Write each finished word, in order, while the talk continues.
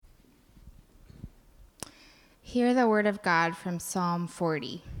Hear the word of God from Psalm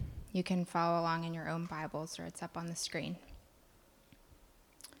 40. You can follow along in your own Bibles, or it's up on the screen.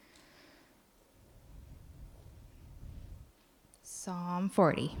 Psalm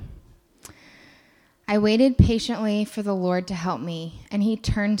 40. I waited patiently for the Lord to help me, and he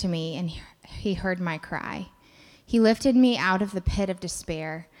turned to me, and he heard my cry. He lifted me out of the pit of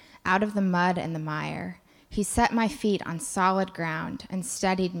despair, out of the mud and the mire. He set my feet on solid ground and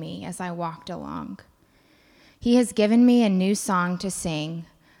steadied me as I walked along. He has given me a new song to sing,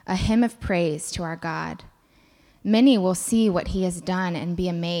 a hymn of praise to our God. Many will see what he has done and be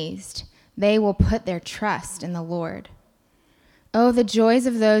amazed. They will put their trust in the Lord. Oh, the joys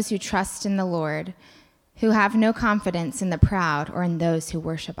of those who trust in the Lord, who have no confidence in the proud or in those who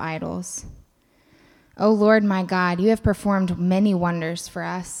worship idols. O Lord, my God, you have performed many wonders for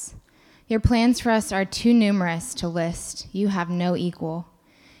us. Your plans for us are too numerous to list. You have no equal.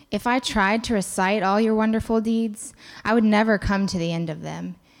 If I tried to recite all your wonderful deeds, I would never come to the end of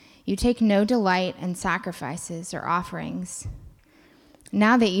them. You take no delight in sacrifices or offerings.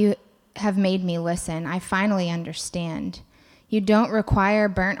 Now that you have made me listen, I finally understand. You don't require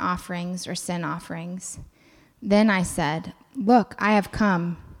burnt offerings or sin offerings. Then I said, look, I have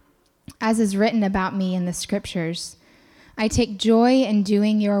come, as is written about me in the scriptures. I take joy in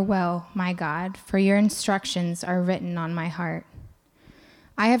doing your will, my God, for your instructions are written on my heart.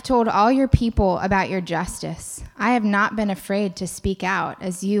 I have told all your people about your justice. I have not been afraid to speak out,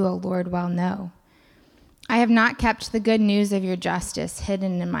 as you, O Lord, well know. I have not kept the good news of your justice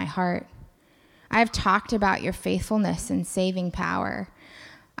hidden in my heart. I have talked about your faithfulness and saving power.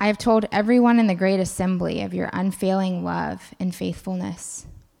 I have told everyone in the great assembly of your unfailing love and faithfulness.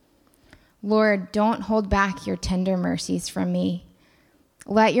 Lord, don't hold back your tender mercies from me.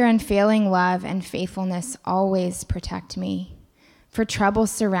 Let your unfailing love and faithfulness always protect me. For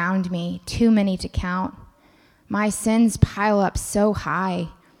troubles surround me, too many to count. My sins pile up so high,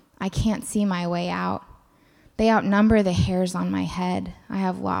 I can't see my way out. They outnumber the hairs on my head. I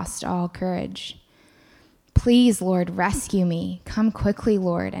have lost all courage. Please, Lord, rescue me. Come quickly,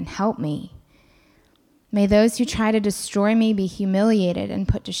 Lord, and help me. May those who try to destroy me be humiliated and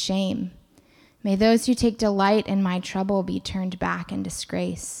put to shame. May those who take delight in my trouble be turned back in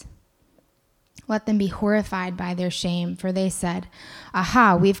disgrace. Let them be horrified by their shame, for they said,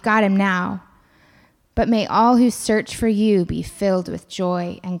 aha, we've got him now. But may all who search for you be filled with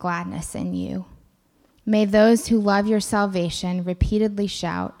joy and gladness in you. May those who love your salvation repeatedly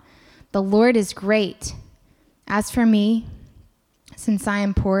shout, the Lord is great. As for me, since I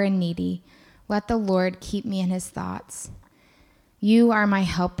am poor and needy, let the Lord keep me in his thoughts. You are my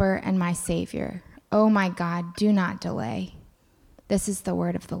helper and my Savior. Oh my God, do not delay. This is the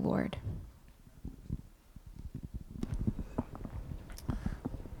word of the Lord.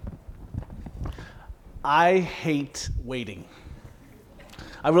 I hate waiting.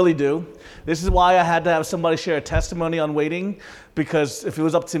 I really do. This is why I had to have somebody share a testimony on waiting, because if it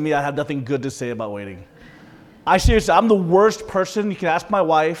was up to me, I have nothing good to say about waiting. I'm the worst person. You can ask my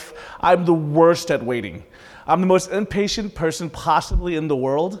wife. I'm the worst at waiting. I'm the most impatient person possibly in the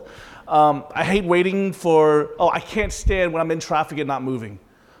world. I hate waiting I can't stand when I'm in traffic and not moving.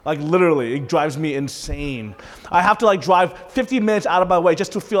 Like literally, it drives me insane. I have to drive 50 minutes out of my way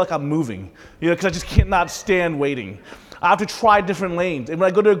just to feel like I'm moving, because I just cannot stand waiting. I have to try different lanes. And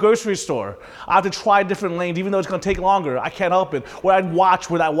when I go to a grocery store, I have to try different lanes, even though it's going to take longer. I can't help it. Or I'd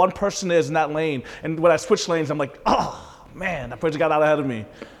watch where that one person is in that lane, and when I switch lanes, I'm like, oh man, that person got out ahead of me.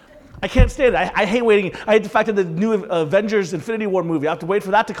 I can't stand it. I hate waiting. I hate the fact that the new Avengers Infinity War movie, I have to wait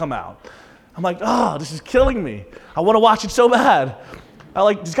for that to come out. I'm like, oh, this is killing me. I want to watch it so bad.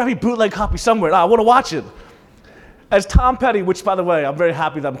 There's got to be a bootleg copy somewhere. I want to watch it. As Tom Petty, which by the way, I'm very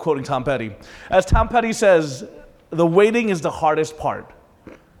happy that I'm quoting Tom Petty. As Tom Petty says, the waiting is the hardest part.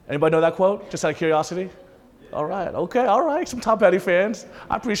 Anybody know that quote? Just out of curiosity? All right, okay, all right. Some Tom Petty fans.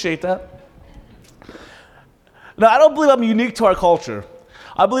 I appreciate that. Now, I don't believe I'm unique to our culture.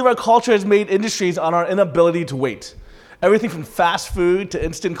 I believe our culture has made industries on our inability to wait. Everything from fast food to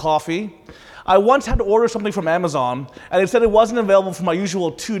instant coffee. I once had to order something from Amazon, and it said it wasn't available for my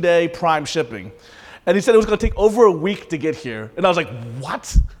usual 2-day Prime shipping. And he said it was going to take over a week to get here. And I was like,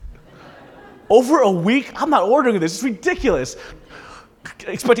 what? Over a week? I'm not ordering this. It's ridiculous.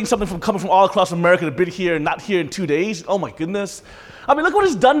 Expecting something coming from all across America to be here and not here in 2 days? Oh my goodness. I mean, look what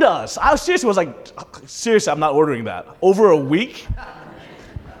it's done to us. I was like, seriously, I'm not ordering that. Over a week?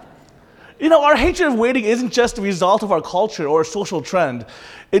 Our hatred of waiting isn't just a result of our culture or a social trend.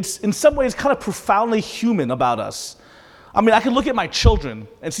 It's in some ways kind of profoundly human about us. I mean, I can look at my children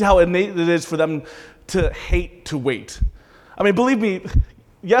and see how innate it is for them to hate to wait. I mean, believe me,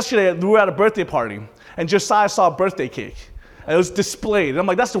 yesterday we were at a birthday party, and Josiah saw a birthday cake, and it was displayed. And I'm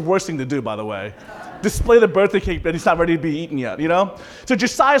like, that's the worst thing to do, by the way. Display the birthday cake, but it's not ready to be eaten yet, you know? So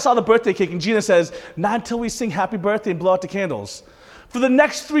Josiah saw the birthday cake, and Gina says, not until we sing happy birthday and blow out the candles. For the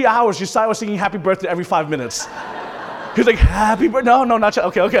next 3 hours, Josiah was singing happy birthday every 5 minutes. He was like, happy birthday, no, not yet,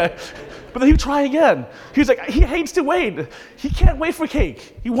 okay. But then he would try again. He was like, he hates to wait. He can't wait for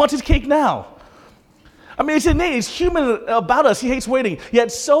cake. He wants his cake now. I mean, it's innate, it's human about us. He hates waiting.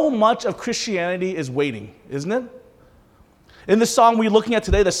 Yet so much of Christianity is waiting, isn't it? In the song we're looking at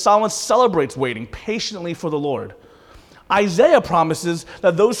today, the psalmist celebrates waiting patiently for the Lord. Isaiah promises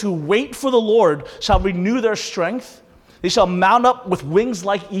that those who wait for the Lord shall renew their strength. They shall mount up with wings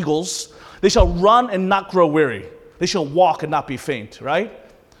like eagles. They shall run and not grow weary. They shall walk and not be faint, right?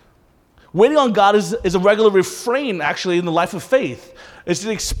 Waiting on God is a regular refrain, actually, in the life of faith. It's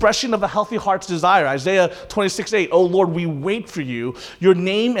an expression of a healthy heart's desire. Isaiah 26:8, "O Lord, we wait for you. Your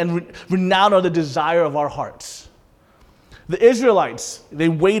name and renown are the desire of our hearts." The Israelites, they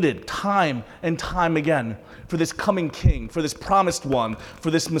waited time and time again for this coming king, for this promised one,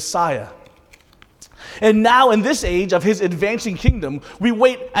 for this Messiah. And now in this age of his advancing kingdom, we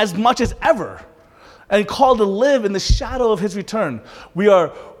wait as much as ever and called to live in the shadow of his return. We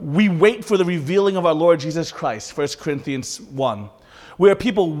wait for the revealing of our Lord Jesus Christ, 1 Corinthians 1. We are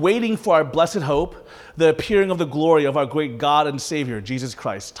people waiting for our blessed hope, the appearing of the glory of our great God and Savior, Jesus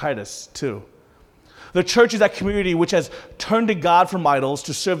Christ, Titus 2. The church is that community which has turned to God from idols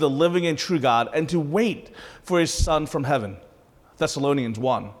to serve the living and true God and to wait for his Son from heaven, Thessalonians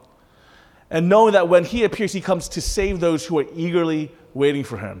 1. And knowing that when he appears, he comes to save those who are eagerly waiting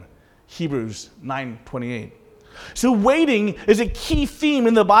for him, Hebrews 9:28. So waiting is a key theme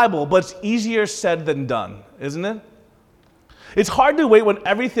in the Bible, but it's easier said than done, isn't it? It's hard to wait when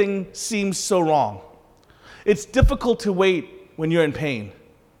everything seems so wrong. It's difficult to wait when you're in pain.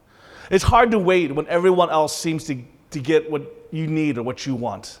 It's hard to wait when everyone else seems to get what you need or what you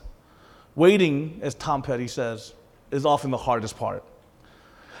want. Waiting, as Tom Petty says, is often the hardest part.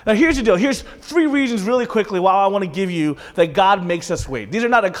 Now here's the deal. Here's 3 reasons really quickly why I want to give you that God makes us wait. These are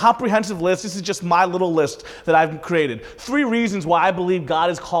not a comprehensive list. This is just my little list that I've created. 3 reasons why I believe God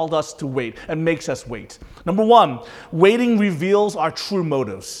has called us to wait and makes us wait. Number 1, waiting reveals our true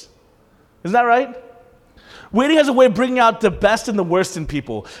motives. Isn't that right? Waiting has a way of bringing out the best and the worst in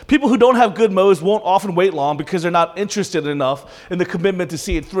people. People who don't have good motives won't often wait long because they're not interested enough in the commitment to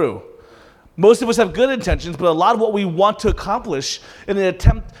see it through. Most of us have good intentions, but a lot of what we want to accomplish in an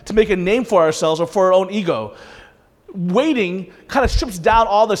attempt to make a name for ourselves or for our own ego. Waiting kind of strips down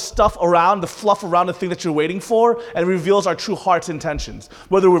all the stuff around, the fluff around the thing that you're waiting for, and reveals our true heart's intentions,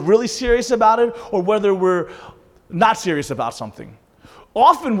 whether we're really serious about it or whether we're not serious about something.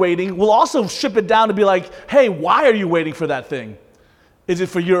 Often waiting will also strip it down to be like, hey, why are you waiting for that thing? Is it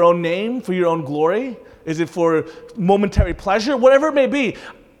for your own name, for your own glory? Is it for momentary pleasure? Whatever it may be.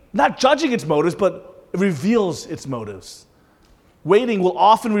 Not judging its motives, but it reveals its motives. Waiting will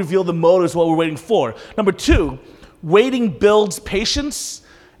often reveal the motives of what we're waiting for. Number 2, waiting builds patience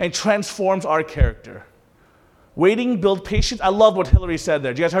and transforms our character. Waiting builds patience. I love what Hillary said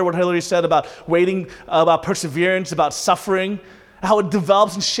there. Do you guys heard what Hillary said about waiting, about perseverance, about suffering? How it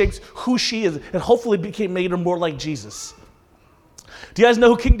develops and shapes who she is and hopefully made her more like Jesus. Do you guys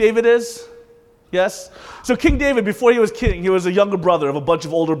know who King David is? Yes? So King David, before he was king, he was a younger brother of a bunch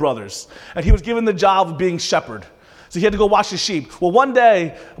of older brothers. And he was given the job of being shepherd. So he had to go watch the sheep. Well, one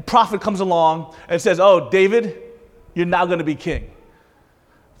day, a prophet comes along and says, oh, David, you're now going to be king.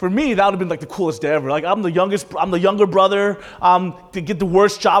 For me, that would have been like the coolest day ever. Like, I'm the younger brother, to get the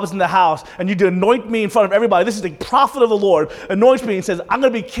worst jobs in the house, and you to anoint me in front of everybody. This is the prophet of the Lord, anoints me and says, I'm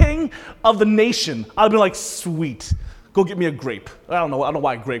going to be king of the nation. I'd have been like, sweet. Go get me a grape. I don't know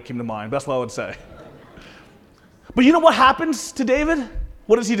why a grape came to mind, but that's what I would say. But you know what happens to David?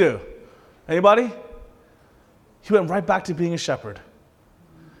 What does he do? Anybody? He went right back to being a shepherd.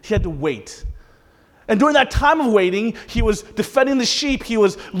 He had to wait. And during that time of waiting, he was defending the sheep. He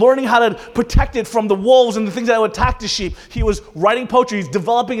was learning how to protect it from the wolves and the things that would attack the sheep. He was writing poetry. He's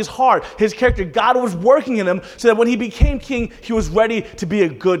developing his heart, his character. God was working in him so that when he became king, he was ready to be a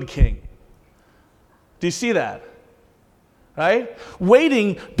good king. Do you see that? Right?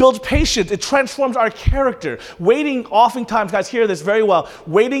 Waiting builds patience. It transforms our character. Waiting, oftentimes, guys, hear this very well.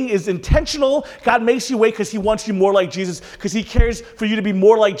 Waiting is intentional. God makes you wait because he wants you more like Jesus, because he cares for you to be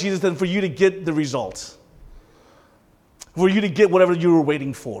more like Jesus than for you to get the results, for you to get whatever you were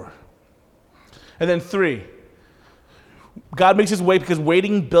waiting for. And then 3, God makes us wait because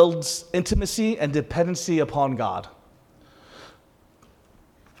waiting builds intimacy and dependency upon God.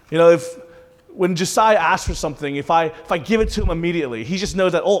 You know, if when Josiah asks for something, if I give it to him immediately, he just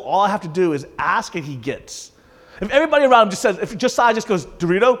knows that, all I have to do is ask and he gets. If everybody around him just says, if Josiah just goes,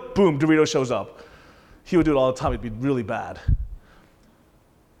 Dorito, boom, Dorito shows up. He would do it all the time. It'd be really bad.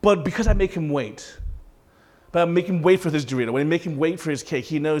 But because I make him wait, but I make him wait for this Dorito, when I make him wait for his cake,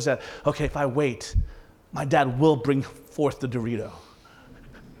 he knows that, okay, if I wait, my dad will bring forth the Dorito.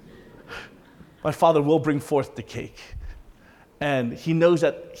 My father will bring forth the cake. And he knows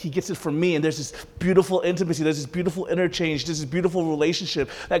that he gets it from me, and there's this beautiful intimacy, there's this beautiful interchange, there's this beautiful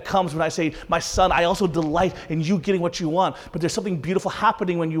relationship that comes when I say, my son, I also delight in you getting what you want, but there's something beautiful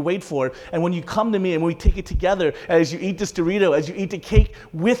happening when you wait for it, and when you come to me and when we take it together, as you eat this Dorito, as you eat the cake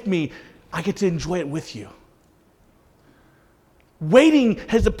with me, I get to enjoy it with you. Waiting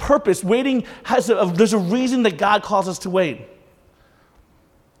has a purpose. Waiting there's a reason that God calls us to wait.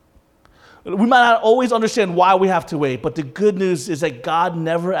 We might not always understand why we have to wait, but the good news is that God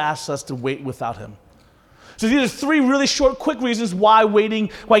never asks us to wait without him. So these are three really short, quick reasons why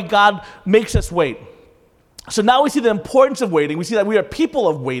God makes us wait. So now we see the importance of waiting. We see that we are people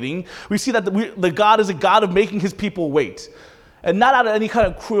of waiting. We see that the God is a God of making his people wait. And not out of any kind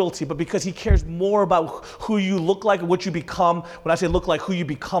of cruelty, but because he cares more about who you look like and what you become. When I say look like, who you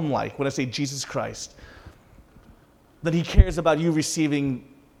become like, when I say Jesus Christ. That he cares about you receiving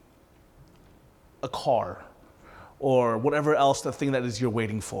a car or whatever else the thing that is you're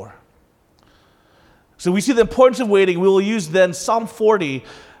waiting for. So we see the importance of waiting. We will use then Psalm 40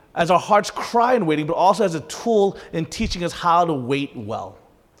 as our heart's cry in waiting, but also as a tool in teaching us how to wait well.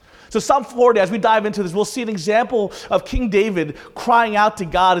 So Psalm 40, as we dive into this, we'll see an example of King David crying out to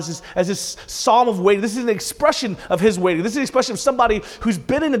God as this psalm of waiting. This is an expression of his waiting. This is an expression of somebody who's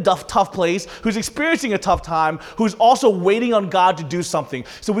been in a tough place, who's experiencing a tough time, who's also waiting on God to do something.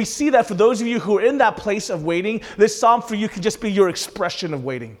 So we see that for those of you who are in that place of waiting, this psalm for you can just be your expression of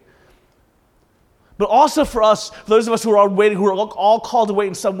waiting. But also for us, for those of us who are waiting, who are all called to wait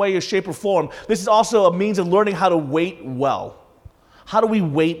in some way or shape or form, this is also a means of learning how to wait well. How do we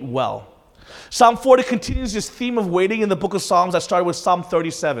wait well? Psalm 40 continues this theme of waiting in the book of Psalms that started with Psalm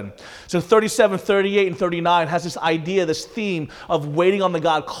 37. So 37, 38, and 39 has this idea, this theme of waiting on the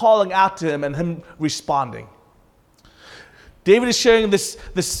God, calling out to him and him responding. David is sharing this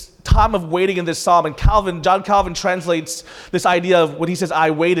time of waiting in this psalm, and John Calvin translates this idea of when he says, I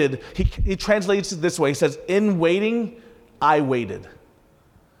waited, he translates it this way. He says, in waiting, I waited.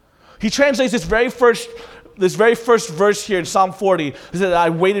 He translates this very first verse here in Psalm 40, he said, I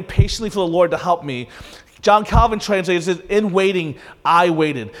waited patiently for the Lord to help me. John Calvin translates it, in waiting, I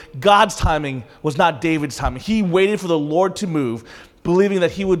waited. God's timing was not David's timing. He waited for the Lord to move, believing that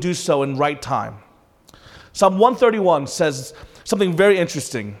he would do so in right time. Psalm 131 says something very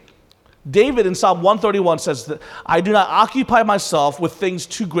interesting. David in Psalm 131 says that I do not occupy myself with things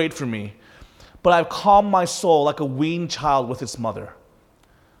too great for me, but I've calmed my soul like a weaned child with its mother.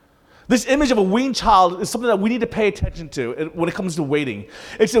 This image of a weaned child is something that we need to pay attention to when it comes to waiting.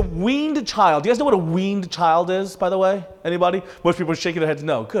 It's a weaned child. Do you guys know what a weaned child is, by the way? Anybody? Most people are shaking their heads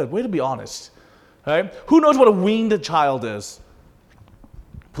no. Good. Way to be honest. All right? Who knows what a weaned child is?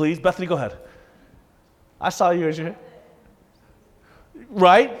 Please, Bethany, go ahead. I saw you raise your hand.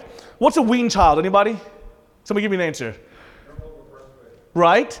 Right? What's a weaned child? Anybody? Somebody give me an answer.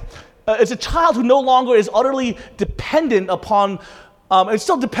 Right? It's a child who no longer is utterly dependent upon it's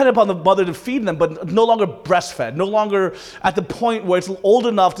still dependent upon the mother to feed them, but no longer breastfed, no longer at the point where it's old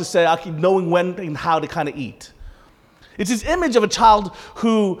enough to say, okay, knowing when and how to kind of eat. It's this image of a child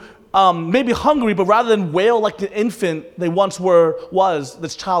who may be hungry, but rather than wail like the infant they once was,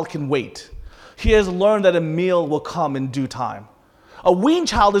 this child can wait. He has learned that a meal will come in due time. A weaned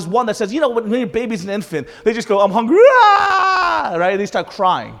child is one that says, when your baby's an infant, they just go, I'm hungry, right? And they start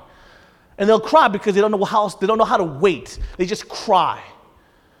crying. And they'll cry because they don't know how to wait. They just cry.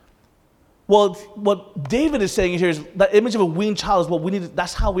 Well, what David is saying here is that image of a weaned child is what we need.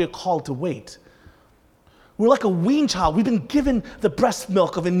 That's how we are called to wait. We're like a weaned child. We've been given the breast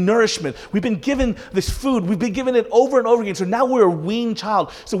milk of nourishment. We've been given this food. We've been given it over and over again. So now we're a weaned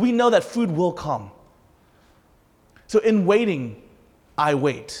child. So we know that food will come. So in waiting, I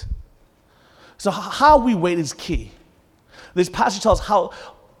wait. So how we wait is key. This passage tells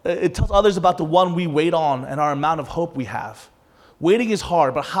it tells others about the one we wait on and our amount of hope we have. Waiting is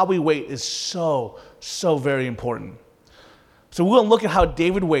hard, but how we wait is so, so very important. So we're going to look at how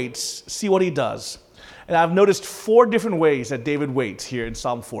David waits, see what he does. And I've noticed 4 different ways that David waits here in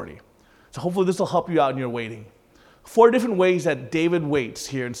Psalm 40. So hopefully this will help you out in your waiting. 4 different ways that David waits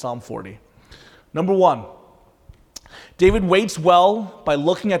here in Psalm 40. Number 1, David waits well by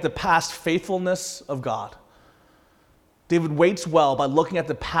looking at the past faithfulness of God. David waits well by looking at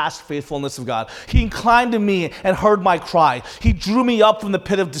the past faithfulness of God. He inclined to me and heard my cry. He drew me up from the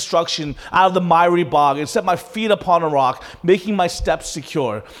pit of destruction, out of the miry bog, and set my feet upon a rock, making my steps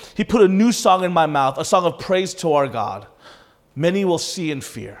secure. He put a new song in my mouth, a song of praise to our God. Many will see and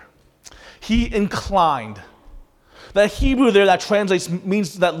fear. He inclined. That Hebrew there that translates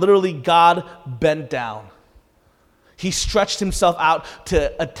means that literally God bent down. He stretched himself out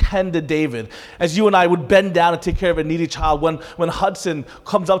to attend to David. As you and I would bend down and take care of a needy child, when Hudson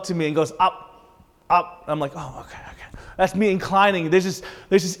comes up to me and goes, up, I'm like, oh, okay. That's me inclining. There's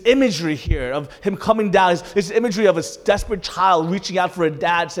this imagery here of him coming down. There's this imagery of a desperate child reaching out for a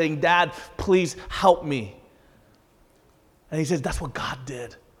dad, saying, Dad, please help me. And he says, that's what God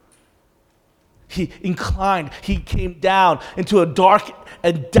did. He inclined. He came down into a dark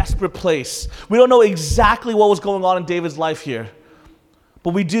and desperate place. We don't know exactly what was going on in David's life here,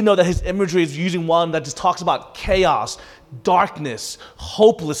 but we do know that his imagery is using one that just talks about chaos, darkness,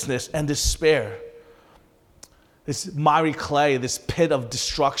 hopelessness, and despair. This miry clay, this pit of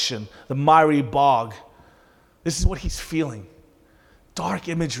destruction, the miry bog. This is what he's feeling. Dark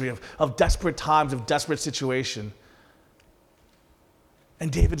imagery of desperate times, of desperate situation.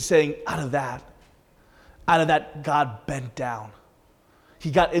 And David's saying, out of that, God bent down. He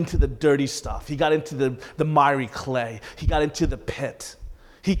got into the dirty stuff. He got into the miry clay. He got into the pit.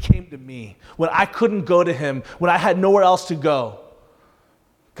 He came to me. When I couldn't go to him, when I had nowhere else to go,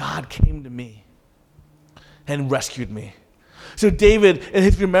 God came to me and rescued me. So David, in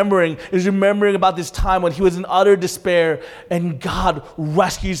his remembering, is remembering about this time when he was in utter despair and God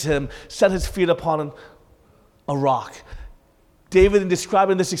rescues him, set his feet upon a rock. David, in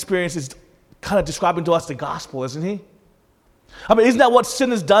describing this experience, is kind of describing to us the gospel, isn't he? I mean, isn't that what sin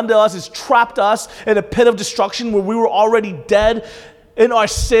has done to us? It's trapped us in a pit of destruction where we were already dead in our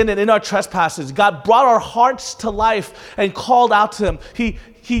sin and in our trespasses. God brought our hearts to life and called out to him.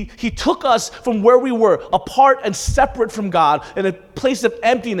 He took us from where we were, apart and separate from God, in a place of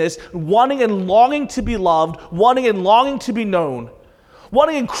emptiness, wanting and longing to be loved, wanting and longing to be known,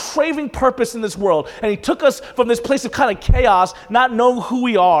 wanting and craving purpose in this world. And he took us from this place of kind of chaos, not knowing who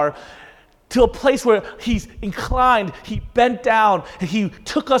we are, to a place where he's inclined, he bent down, and he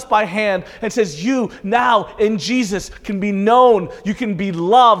took us by hand and says, you now in Jesus can be known, you can be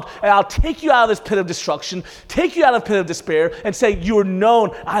loved, and I'll take you out of this pit of destruction, take you out of the pit of despair, and say, you're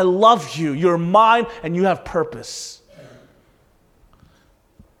known, I love you, you're mine, and you have purpose.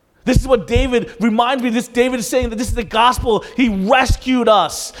 This is what David reminds me. David is saying that this is the gospel. He rescued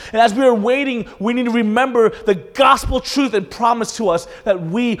us. And as we are waiting, we need to remember the gospel truth and promise to us that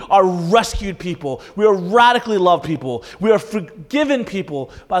we are rescued people. We are radically loved people. We are forgiven people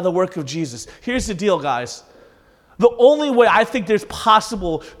by the work of Jesus. Here's the deal, guys. The only way I think there's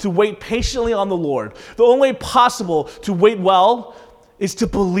possible to wait patiently on the Lord, the only way possible to wait well, is to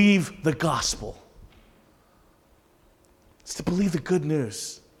believe the gospel. It's to believe the good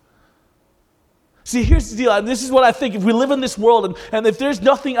news. See, here's the deal, and this is what I think. If we live in this world, and if there's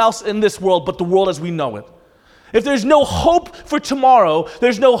nothing else in this world but the world as we know it, if there's no hope for tomorrow,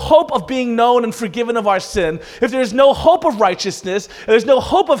 there's no hope of being known and forgiven of our sin, if there's no hope of righteousness, and there's no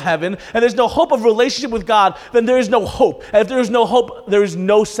hope of heaven, and there's no hope of relationship with God, then there is no hope. And if there is no hope, there is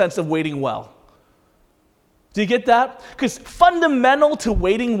no sense of waiting well. Do you get that? Because fundamental to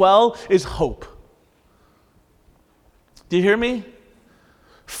waiting well is hope. Do you hear me?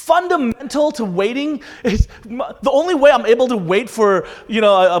 Fundamental to waiting is the only way I'm able to wait for,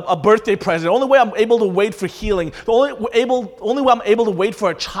 a birthday present. The only way I'm able to wait for healing. The only way I'm able to wait for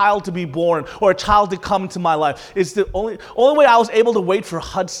a child to be born or a child to come into my life is the only way I was able to wait for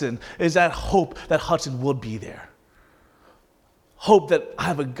Hudson is that hope that Hudson would be there. Hope that I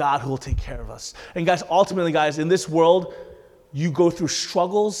have a God who will take care of us. And guys, ultimately, guys, in this world, you go through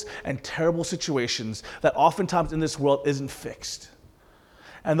struggles and terrible situations that oftentimes in this world isn't fixed.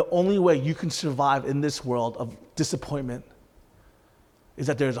 And the only way you can survive in this world of disappointment is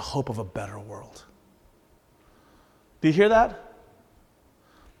that there's a hope of a better world. Do you hear that?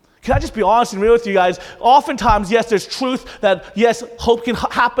 Can I just be honest and real with you guys? Oftentimes, yes, there's truth that, yes, hope can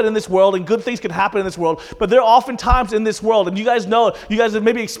happen in this world and good things can happen in this world, but there are often times in this world, and you guys know, you guys have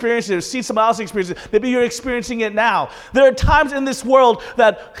maybe experienced it or seen someone else experience it, maybe you're experiencing it now. There are times in this world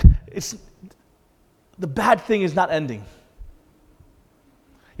that the bad thing is not ending.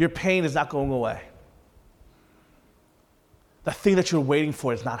 Your pain is not going away. The thing that you're waiting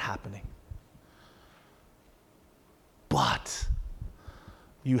for is not happening. But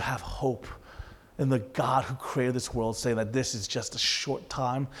you have hope in the God who created this world, saying that this is just a short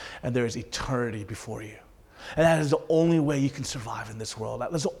time and there is eternity before you. And that is the only way you can survive in this world.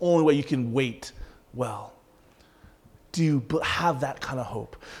 That's the only way you can wait well. Do you have that kind of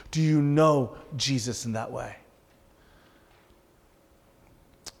hope? Do you know Jesus in that way?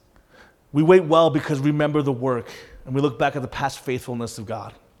 We wait well because we remember the work and we look back at the past faithfulness of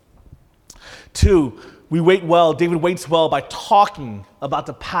God. 2, we wait well. David waits well by talking about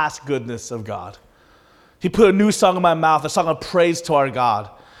the past goodness of God. He put a new song in my mouth, a song of praise to our God.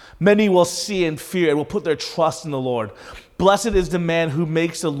 Many will see and fear and will put their trust in the Lord. Blessed is the man who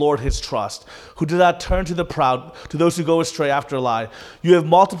makes the Lord his trust, who does not turn to the proud, to those who go astray after a lie. You have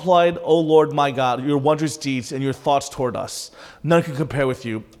multiplied, O Lord my God, your wondrous deeds and your thoughts toward us. None can compare with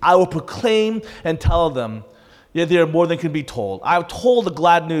you. I will proclaim and tell them, yet there are more than can be told. I have told the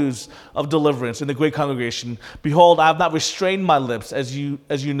glad news of deliverance in the great congregation. Behold, I have not restrained my lips, as you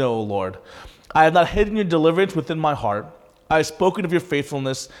know, O Lord. I have not hidden your deliverance within my heart. I have spoken of your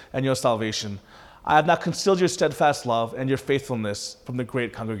faithfulness and your salvation. I have not concealed your steadfast love and your faithfulness from the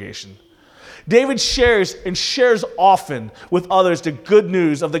great congregation. David shares often with others the good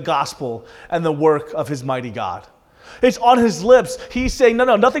news of the gospel and the work of his mighty God. It's on his lips. He's saying,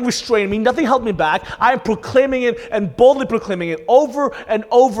 no, nothing restrained me, nothing held me back. I am proclaiming it and boldly proclaiming it over and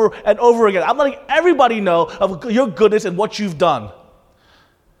over and over again. I'm letting everybody know of your goodness and what you've done.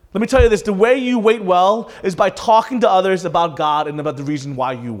 Let me tell you this, the way you wait well is by talking to others about God and about the reason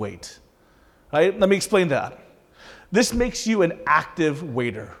why you wait. Right? Let me explain that. This makes you an active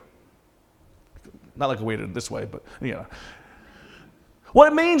waiter. Not like a waiter this way, but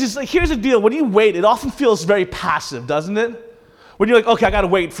What it means is, here's the deal. When you wait, it often feels very passive, doesn't it? When you're like, okay, I got to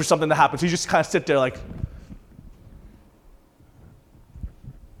wait for something to happen. So you just kind of sit there like,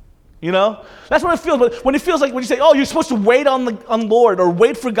 That's what it feels. But when it feels like when you say, oh, you're supposed to wait on Lord or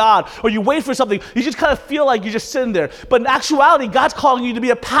wait for God or you wait for something, you just kind of feel like you're just sitting there. But in actuality, God's calling you to be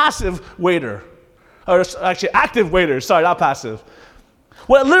a passive waiter. Or actually, active waiter. Sorry, not passive.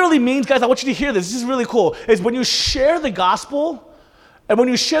 What it literally means, guys, I want you to hear this. This is really cool. Is when you share the gospel and when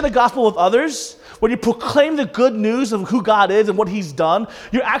you share the gospel with others, when you proclaim the good news of who God is and what he's done,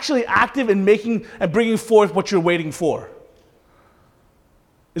 you're actually active in making and bringing forth what you're waiting for.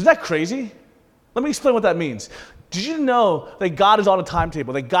 Isn't that crazy? Let me explain what that means. Did you know that God is on a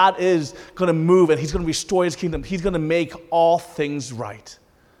timetable, that God is going to move and he's going to restore his kingdom. He's going to make all things right.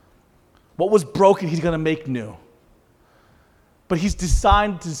 What was broken, he's going to make new. But he's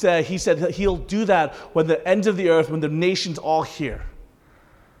designed to say, he said that he'll do that when the ends of the earth, when the nations all hear.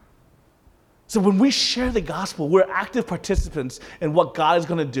 So when we share the gospel, we're active participants in what God is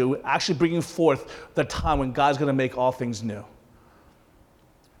going to do, actually bringing forth the time when God's going to make all things new.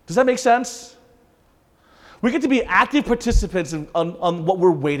 Does that make sense? We get to be active participants on what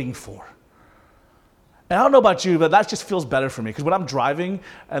we're waiting for. And I don't know about you, but that just feels better for me. Because when I'm driving,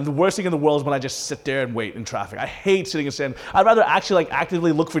 and the worst thing in the world is when I just sit there and wait in traffic. I hate sitting and standing. I'd rather actually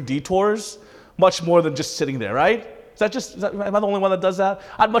actively look for detours much more than just sitting there, right? Am I the only one that does that?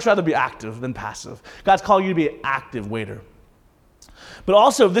 I'd much rather be active than passive. God's calling you to be an active waiter. But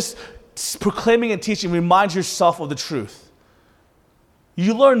also, this proclaiming and teaching reminds yourself of the truth.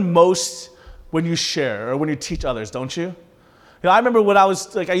 You learn most when you share or when you teach others, don't you? I remember when I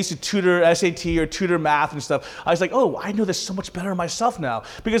used to tutor SAT or tutor math and stuff. I was like, oh, I know this so much better myself now.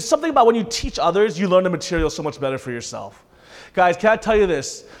 Because something about when you teach others, you learn the material so much better for yourself. Guys, can I tell you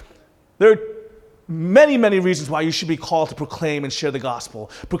this? There are many, many reasons why you should be called to proclaim and share the gospel,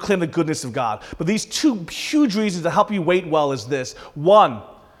 proclaim the goodness of God. But these two huge reasons to help you wait well is this. One,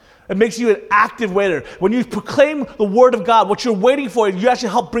 it makes you an active waiter. When you proclaim the word of God, what you're waiting for, you actually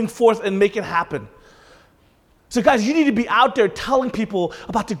help bring forth and make it happen. So guys, you need to be out there telling people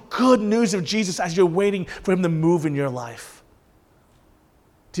about the good news of Jesus as you're waiting for him to move in your life.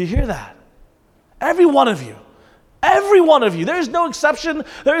 Do you hear that? Every one of you. Every one of you. There is no exception.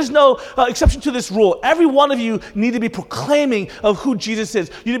 There is no exception to this rule. Every one of you need to be proclaiming of who Jesus is.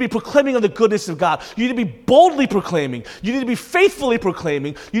 You need to be proclaiming of the goodness of God. You need to be boldly proclaiming. You need to be faithfully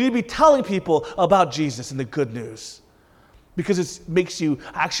proclaiming. You need to be telling people about Jesus and the good news. Because it makes you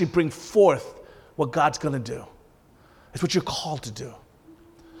actually bring forth what God's going to do. It's what you're called to do.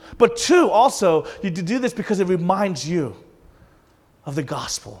 But two, also, you need to do this because it reminds you of the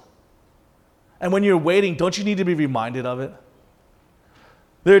gospel. And when you're waiting, don't you need to be reminded of it?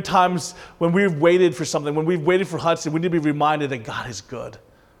 There are times when we've waited for something, when we've waited for Hudson, we need to be reminded that God is good.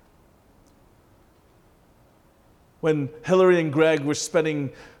 When Hillary and Greg were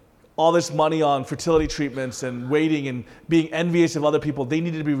spending all this money on fertility treatments and waiting and being envious of other people, they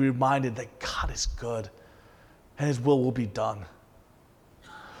needed to be reminded that God is good and his will be done.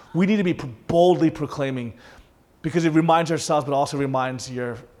 We need to be boldly proclaiming because it reminds ourselves, but also reminds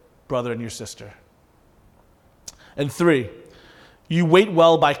your brother and your sister. And three, you wait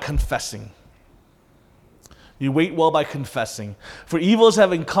well by confessing. You wait well by confessing. For evils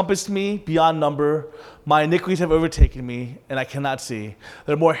have encompassed me beyond number. My iniquities have overtaken me, and I cannot see.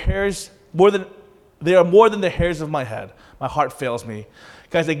 There are more than the hairs of my head. My heart fails me.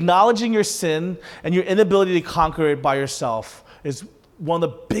 Guys, acknowledging your sin and your inability to conquer it by yourself is one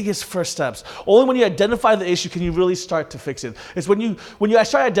of the biggest first steps. Only when you identify the issue can you really start to fix it. It's when you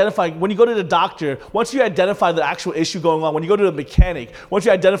start identifying, when you go to the doctor, once you identify the actual issue going on, when you go to the mechanic, once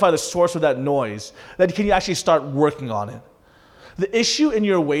you identify the source of that noise, then can you actually start working on it. The issue in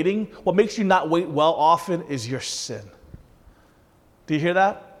your waiting, what makes you not wait well often is your sin. Do you hear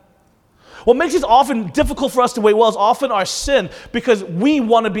that? What makes it often difficult for us to wait well is often our sin, because we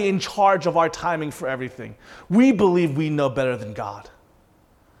want to be in charge of our timing for everything. We believe we know better than God.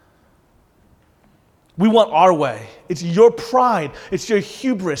 We want our way. It's your pride, it's your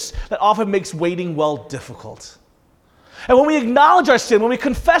hubris that often makes waiting well difficult. And when we acknowledge our sin, when we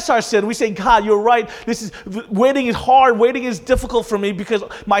confess our sin, we say, God, you're right. Waiting is hard. Waiting is difficult for me because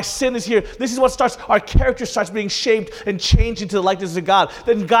my sin is here. This is what starts, our character starts being shaped and changed into the likeness of God.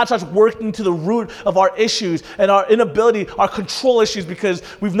 Then God starts working to the root of our issues and our inability, our control issues, because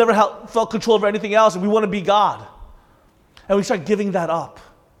we've never felt control over anything else and we want to be God. And we start giving that up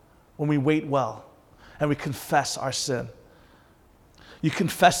when we wait well and we confess our sin. You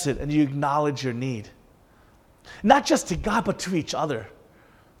confess it and you acknowledge your need. Not just to God, but to each other.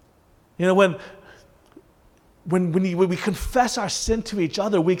 You know, when we confess our sin to each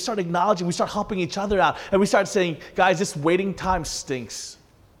other, we start acknowledging, we start helping each other out, and we start saying, guys, this waiting time stinks.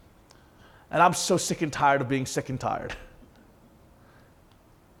 And I'm so sick and tired of being sick and tired.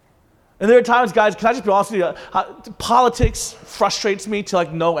 And there are times, guys, can I just be honest with you, politics frustrates me to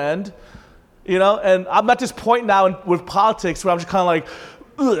like no end. You know, and I'm at this point now with politics where I'm just kind of like,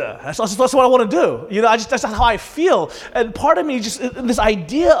 that's what I want to do. You know, that's not how I feel. And part of me just, this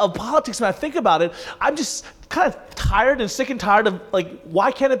idea of politics, when I think about it, I'm just kind of tired and sick and tired of, like,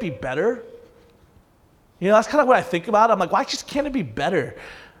 why can't it be better? You know, that's kind of what I think about. I'm like, why just can't it be better?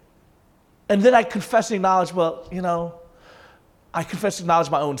 And then I confess and acknowledge, well, you know, I confess and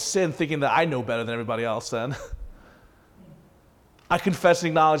acknowledge my own sin, thinking that I know better than everybody else then. I confess and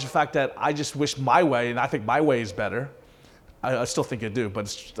acknowledge the fact that I just wish my way, and I think my way is better. I still think I do,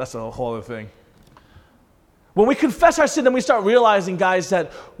 but that's a whole other thing. When we confess our sin, then we start realizing, guys,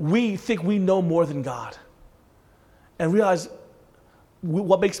 that we think we know more than God. And realize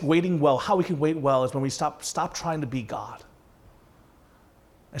what makes waiting well, how we can wait well, is when we stop trying to be God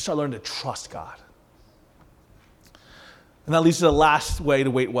and start learning to trust God. And that leads to the last way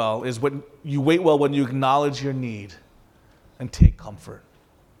to wait well, is when you wait well when you acknowledge your need and take comfort.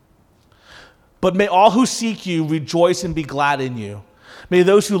 But may all who seek you rejoice and be glad in you. May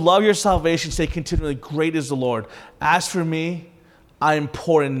those who love your salvation say continually, great is the Lord. As for me, I am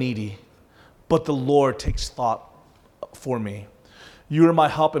poor and needy, but the Lord takes thought for me. You are my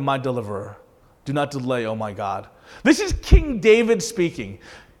help and my deliverer. Do not delay, oh my God. This is King David speaking.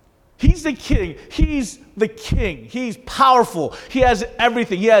 He's the king. He's the king. He's powerful. He has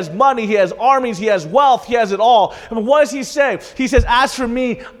everything. He has money. He has armies. He has wealth. He has it all. And what does he say? He says, as for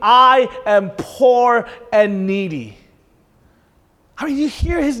me, I am poor and needy. I mean, you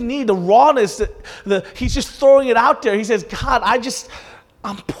hear his need, the rawness. He's just throwing it out there. He says, God,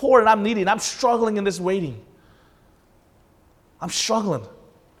 I'm poor and I'm needy and I'm struggling in this waiting. I'm struggling.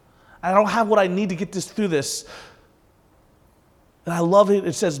 I don't have what I need to get through this. And I love it.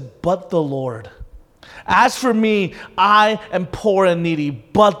 It says, but the Lord. As for me, I am poor and needy,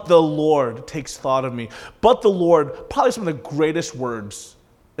 but the Lord takes thought of me. But the Lord, probably some of the greatest words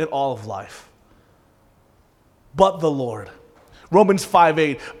in all of life. But the Lord. Romans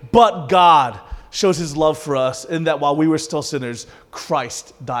 5:8, but God shows his love for us in that while we were still sinners,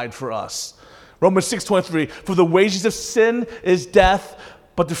 Christ died for us. Romans 6:23, for the wages of sin is death,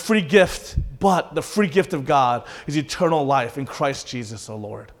 but the free gift of God is eternal life in Christ Jesus, our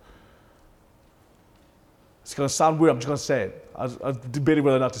Lord. It's going to sound weird. I'm just going to say it. I was debating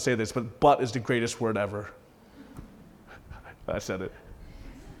whether or not to say this, but is the greatest word ever. I said it.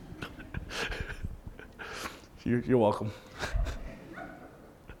 You're welcome.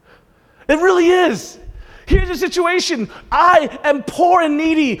 It really is. Here's the situation. I am poor and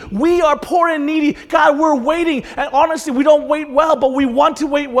needy. We are poor and needy. God, we're waiting. And honestly, we don't wait well, but we want to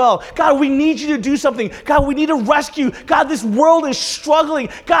wait well. God, we need you to do something. God, we need a rescue. God, this world is struggling.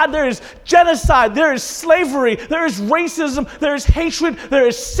 God, there is genocide. There is slavery. There is racism. There is hatred. There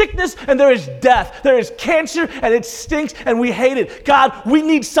is sickness. And there is death. There is cancer, and it stinks, and we hate it. God, we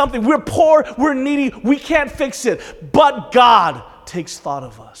need something. We're poor. We're needy. We can't fix it. But God takes thought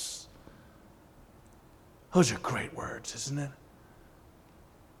of us. Those are great words, isn't it?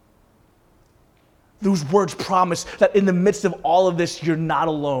 Those words promise that in the midst of all of this, you're not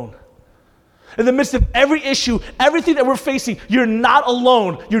alone. In the midst of every issue, everything that we're facing, you're not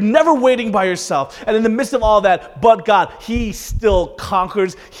alone. You're never waiting by yourself. And in the midst of all that, but God, He still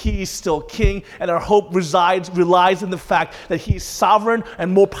conquers. He's still King. And our hope relies in the fact that He's sovereign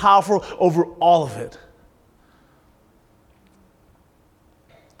and more powerful over all of it.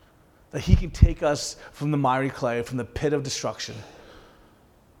 That He can take us from the miry clay, from the pit of destruction,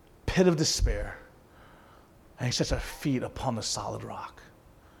 pit of despair, and He sets our feet upon the solid rock.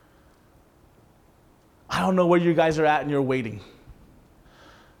 I don't know where you guys are at and you're waiting.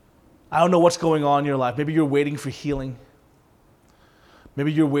 I don't know what's going on in your life. Maybe you're waiting for healing.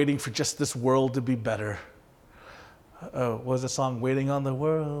 Maybe you're waiting for just this world to be better. What was the song? Waiting on the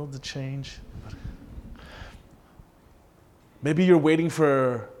world to change. Maybe you're waiting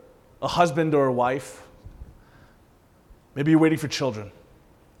for a husband or a wife. Maybe you're waiting for children.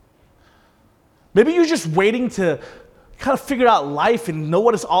 Maybe you're just waiting to kind of figure out life and know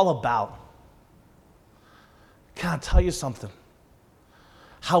what it's all about. Can I tell you something?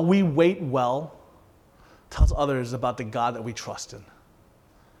 How we wait well tells others about the God that we trust in.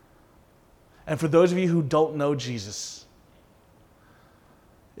 And for those of you who don't know Jesus,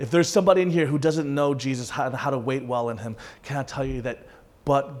 if there's somebody in here who doesn't know Jesus, how to wait well in Him, can I tell you that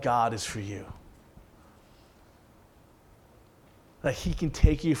but God is for you? That He can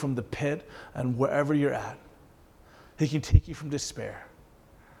take you from the pit and wherever you're at. He can take you from despair.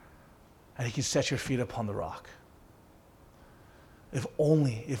 And He can set your feet upon the rock. If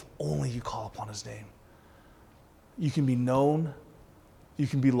only you call upon His name. You can be known, you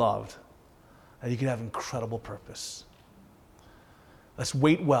can be loved, and you can have incredible purpose. Let's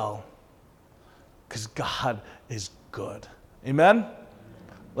wait well, because God is good. Amen?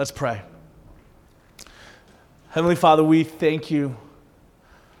 Let's pray. Heavenly Father, we thank You,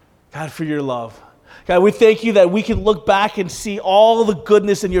 God, for Your love. God, we thank You that we can look back and see all the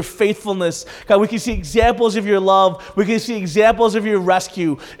goodness and Your faithfulness. God, we can see examples of Your love. We can see examples of Your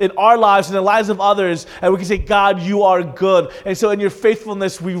rescue in our lives and the lives of others. And we can say, God, You are good. And so in Your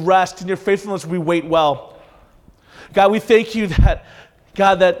faithfulness, we rest. In Your faithfulness, we wait well. God, we thank You that,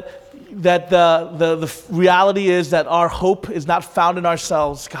 God, that the reality is that our hope is not found in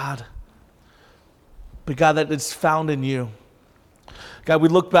ourselves, God. But God, that it's found in You. God, we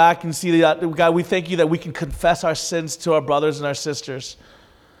look back and see that, God, we thank You that we can confess our sins to our brothers and our sisters.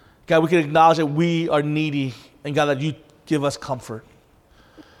 God, we can acknowledge that we are needy, and God, that You give us comfort.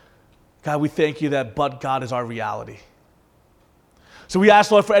 God, we thank You that but God is our reality. So we ask,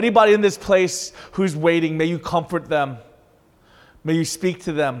 Lord, for anybody in this place who's waiting, may You comfort them. May You speak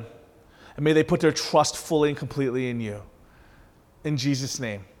to them, and may they put their trust fully and completely in You. In Jesus'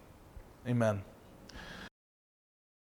 name, amen.